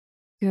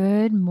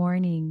Good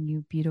morning,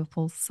 you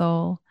beautiful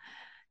soul.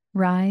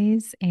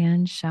 Rise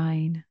and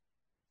shine.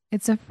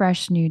 It's a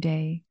fresh new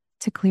day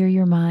to clear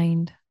your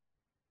mind,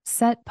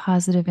 set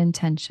positive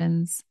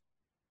intentions,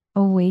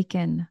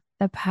 awaken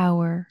the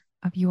power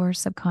of your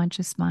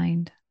subconscious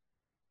mind,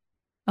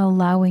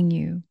 allowing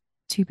you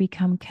to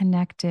become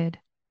connected,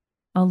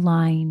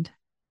 aligned,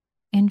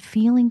 and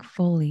feeling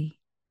fully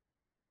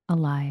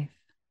alive.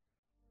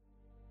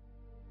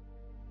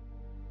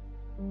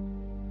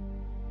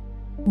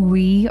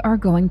 We are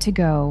going to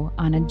go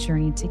on a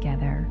journey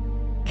together,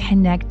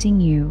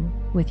 connecting you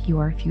with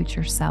your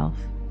future self,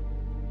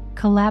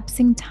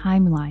 collapsing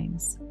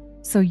timelines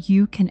so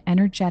you can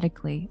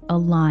energetically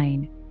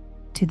align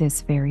to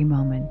this very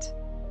moment.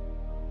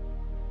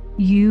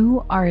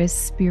 You are a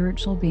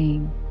spiritual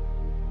being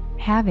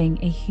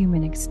having a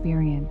human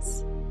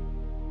experience.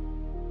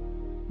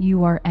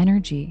 You are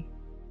energy.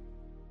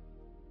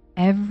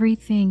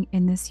 Everything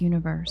in this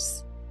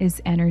universe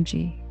is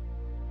energy.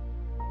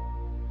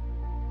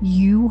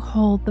 You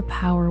hold the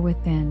power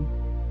within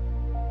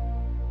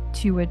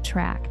to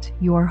attract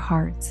your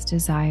heart's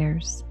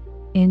desires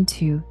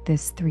into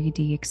this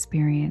 3D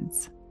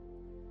experience.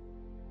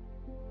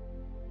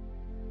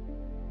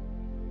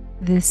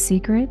 The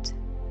secret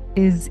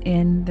is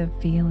in the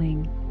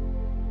feeling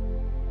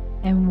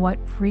and what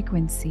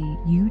frequency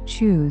you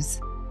choose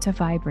to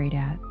vibrate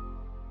at.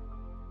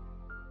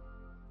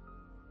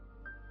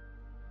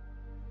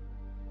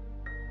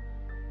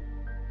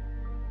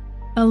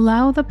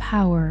 Allow the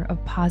power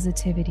of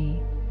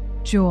positivity,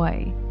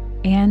 joy,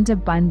 and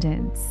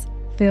abundance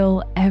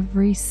fill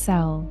every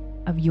cell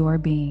of your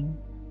being.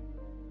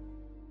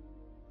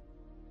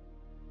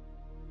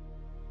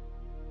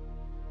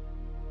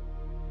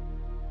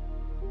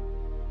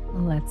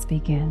 Let's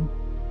begin.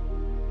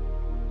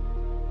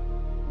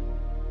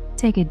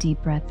 Take a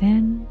deep breath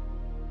in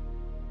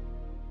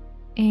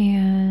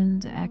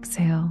and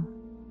exhale.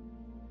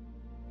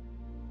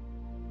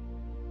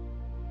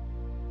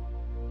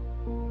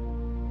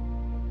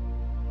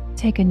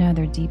 Take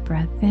another deep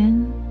breath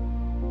in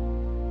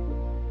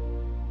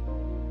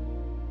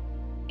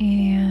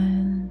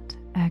and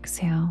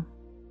exhale.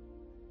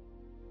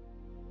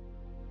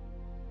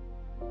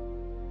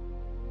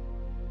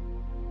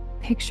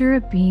 Picture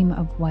a beam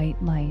of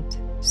white light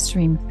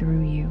stream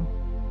through you.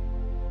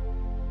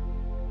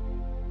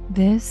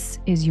 This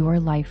is your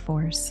life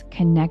force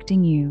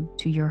connecting you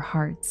to your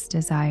heart's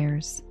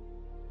desires.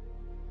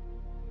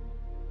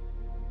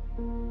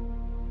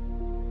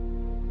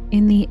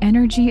 In the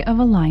energy of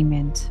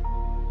alignment,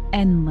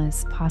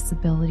 endless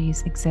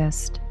possibilities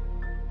exist.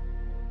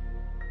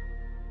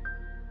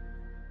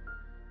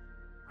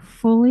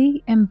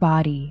 Fully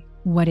embody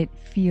what it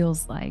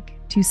feels like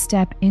to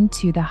step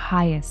into the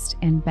highest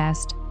and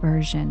best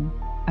version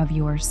of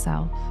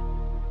yourself.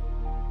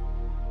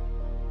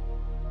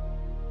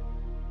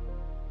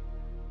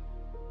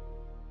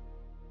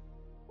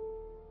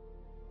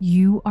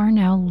 You are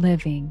now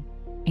living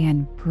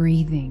and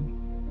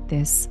breathing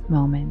this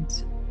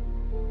moment.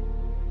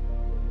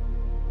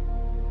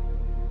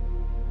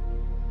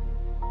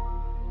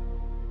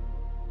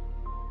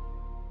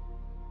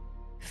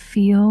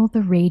 Feel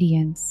the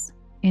radiance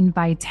and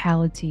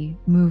vitality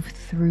move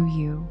through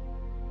you.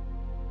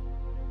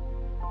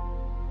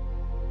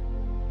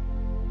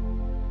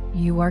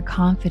 You are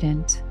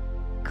confident,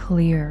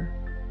 clear,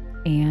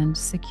 and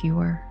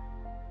secure.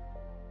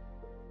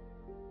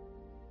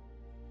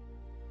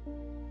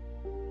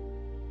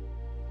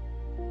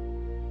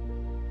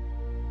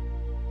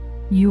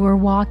 You are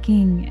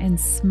walking and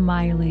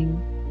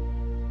smiling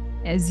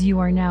as you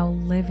are now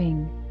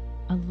living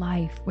a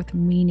life with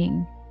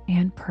meaning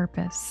and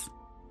purpose.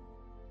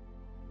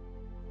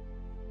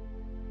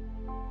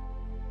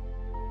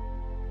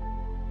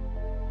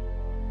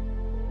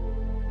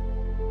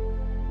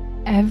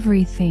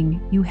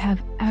 Everything you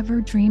have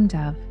ever dreamed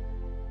of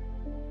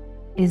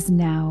is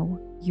now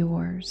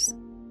yours.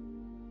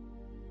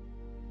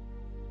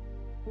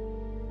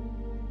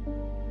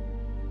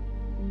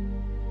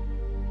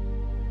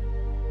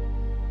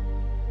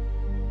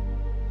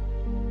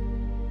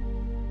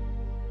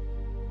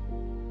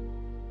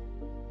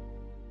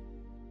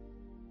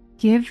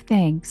 Give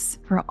thanks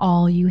for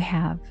all you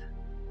have.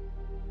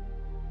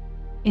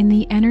 In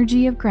the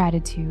energy of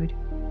gratitude,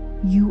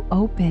 you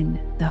open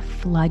the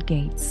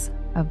floodgates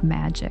of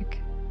magic.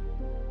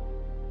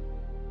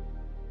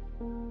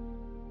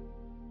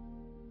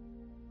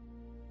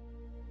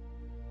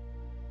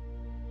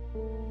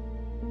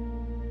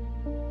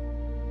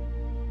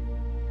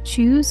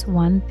 Choose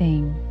one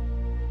thing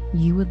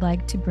you would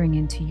like to bring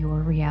into your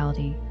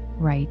reality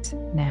right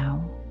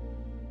now.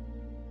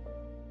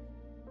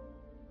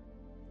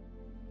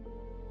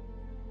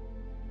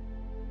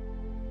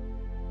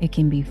 It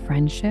can be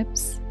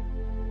friendships,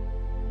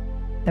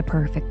 the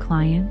perfect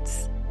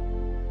clients,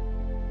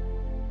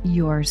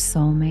 your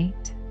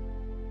soulmate,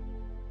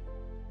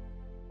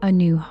 a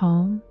new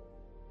home.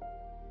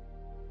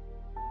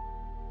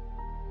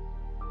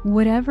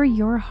 Whatever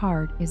your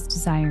heart is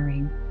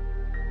desiring,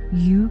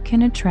 you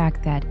can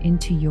attract that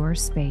into your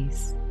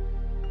space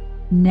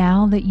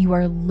now that you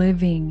are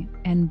living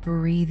and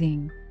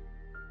breathing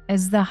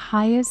as the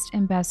highest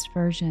and best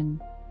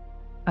version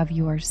of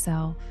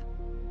yourself.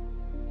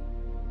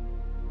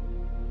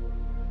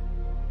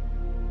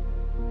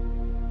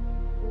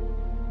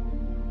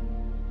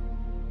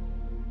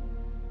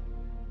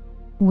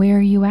 Where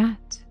are you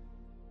at?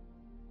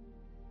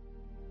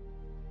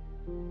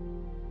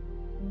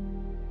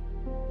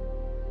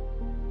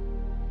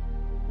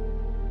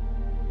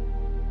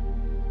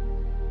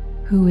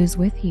 Who is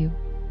with you?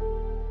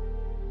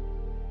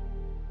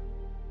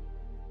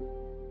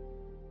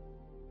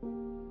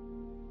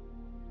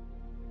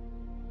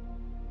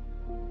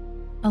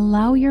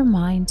 Allow your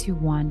mind to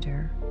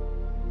wander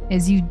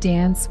as you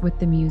dance with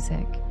the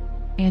music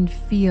and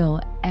feel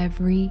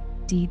every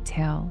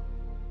detail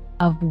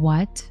of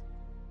what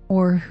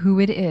or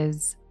who it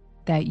is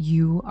that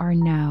you are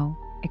now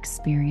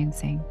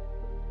experiencing.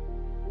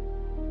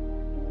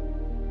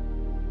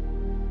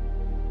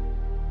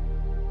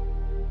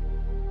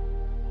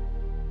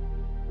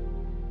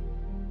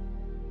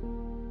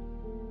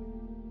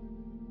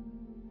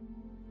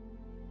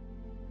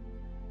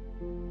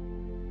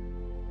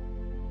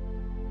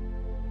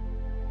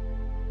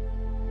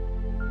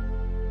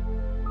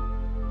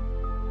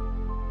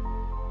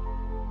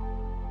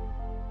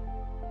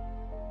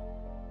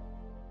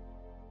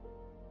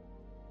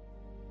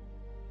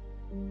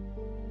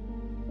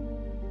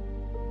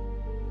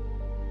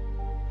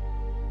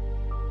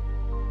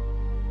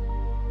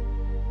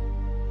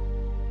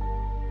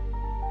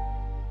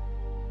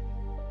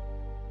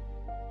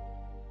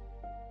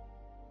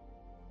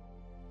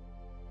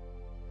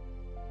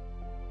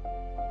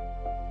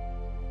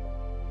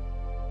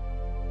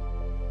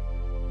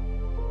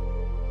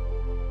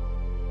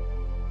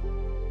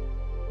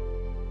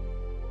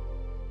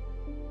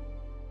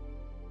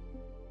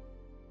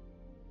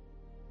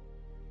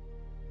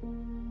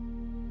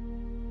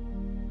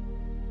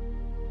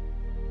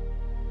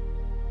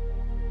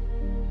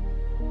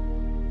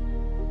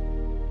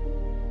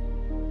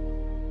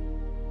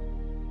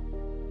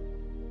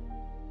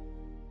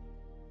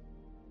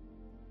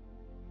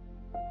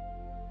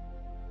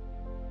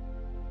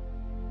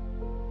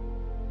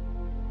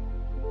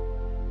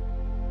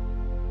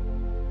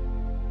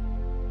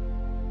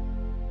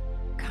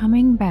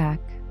 Coming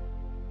back,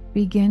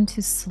 begin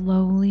to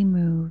slowly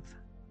move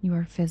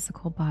your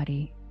physical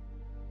body,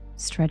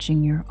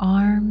 stretching your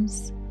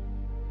arms,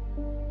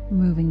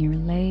 moving your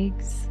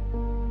legs,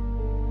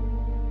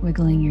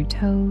 wiggling your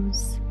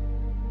toes,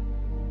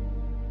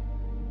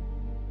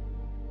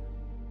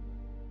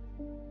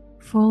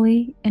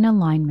 fully in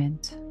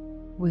alignment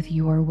with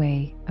your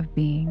way of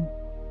being.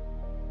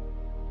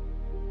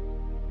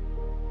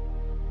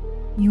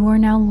 You are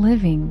now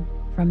living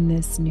from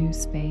this new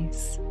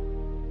space.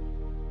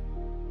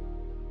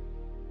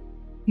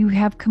 You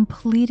have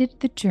completed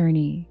the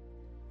journey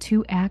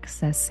to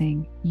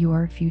accessing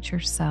your future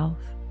self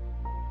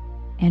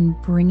and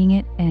bringing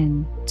it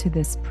into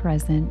this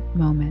present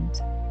moment.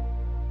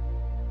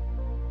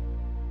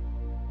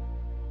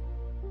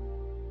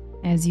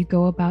 As you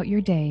go about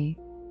your day,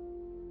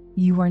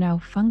 you are now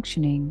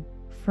functioning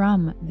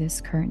from this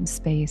current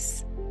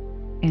space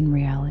and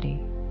reality.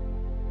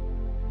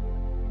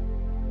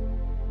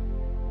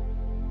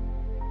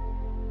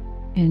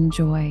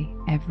 Enjoy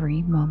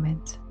every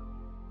moment.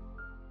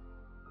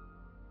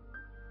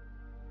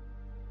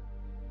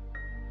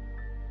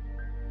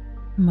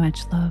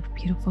 Much love,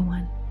 beautiful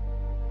one.